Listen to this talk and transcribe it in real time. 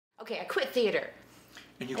Okay, I quit theater.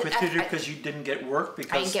 And you quit theater because you didn't get work?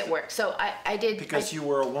 Because I didn't get work. So I did... Because you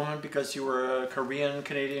were a woman? Because you were a Korean,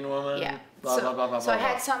 Canadian woman? Yeah. Blah, blah, blah, blah, so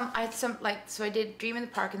blah. I did Dream in the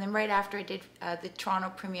Park, and then right after I did the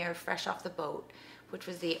Toronto premiere of Fresh Off the Boat, which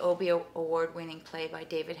was the Obie Award-winning play by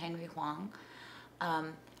David Henry Hwang.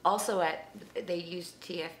 Also they used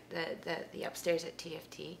the upstairs at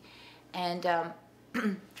TFT. And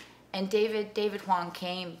and David Hwang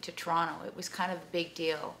came to Toronto. It was kind of a big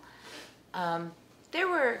deal. There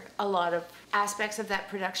were a lot of aspects of that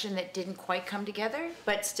production that didn't quite come together,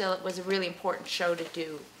 but still it was a really important show to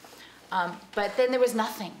do. But then there was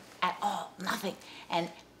nothing at all, nothing. And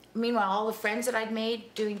meanwhile, all the friends that I'd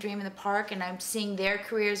made doing Dream in the Park, and I'm seeing their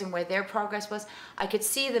careers and where their progress was, I could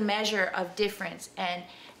see the measure of difference, and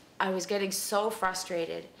I was getting so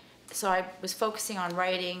frustrated. So I was focusing on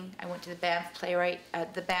writing. I went to the Banff Playwright,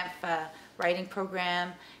 the Banff writing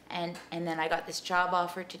program, and then I got this job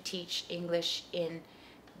offer to teach English in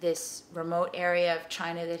this remote area of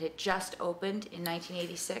China that had just opened in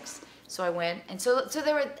 1986. So I went, and so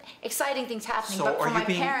there were exciting things happening. So but for my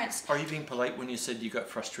parents, are you being polite when you said you got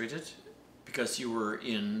frustrated because you were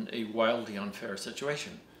in a wildly unfair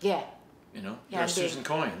situation? Yeah. You know, yeah, there's Susan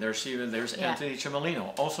Coyne, there's Anthony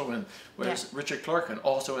Cimolino, also in, there's Richard Clark, and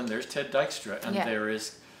also in, there's Ted Dykstra, and there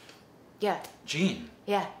is Jean.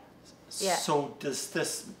 Yeah. Yeah. So does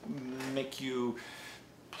this make you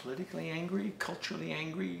politically angry, culturally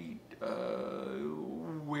angry?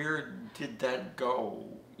 Where did that go?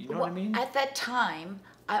 You know what I mean? At that time,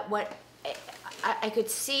 I could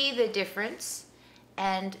see the difference,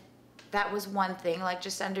 and that was one thing, like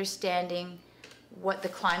just understanding what the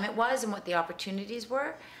climate was and what the opportunities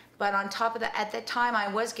were. But on top of that, at that time,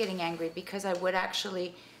 I was getting angry because I would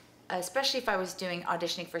actually, especially if I was doing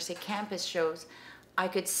auditioning for, say, campus shows, I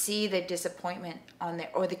could see the disappointment on there,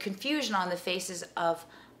 or the confusion on the faces of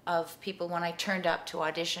people when I turned up to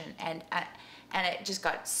audition, and it just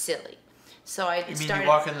got silly. So I You mean you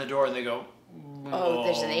walk in the door and they go, oh,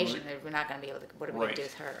 there's an Asian, we're not going to be able to, what are we going to do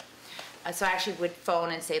with her? So I actually would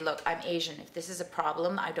phone and say, look, I'm Asian. If this is a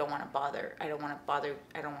problem, I don't want to bother. I don't want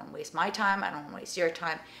to waste my time. I don't want to waste your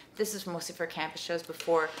time. This is mostly for campus shows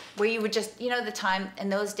before, where you would just, you know, the time, in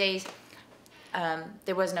those days,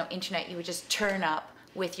 there was no internet. You would just turn up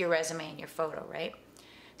with your resume and your photo, right?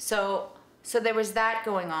 So there was that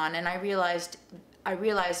going on, and I realized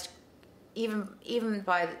even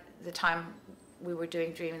by the time we were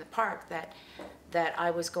doing Dream in the Park that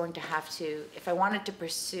I was going to have to, if I wanted to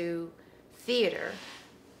pursue theater,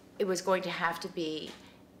 it was going to have to be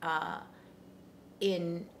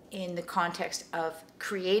in the context of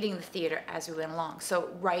creating the theater as we went along. So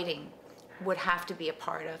writing would have to be a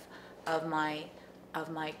part of my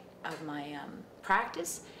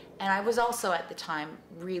practice. And I was also at the time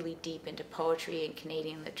really deep into poetry and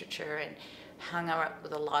Canadian literature, and hung out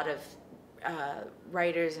with a lot of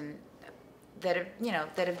writers and that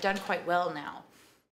have done quite well now.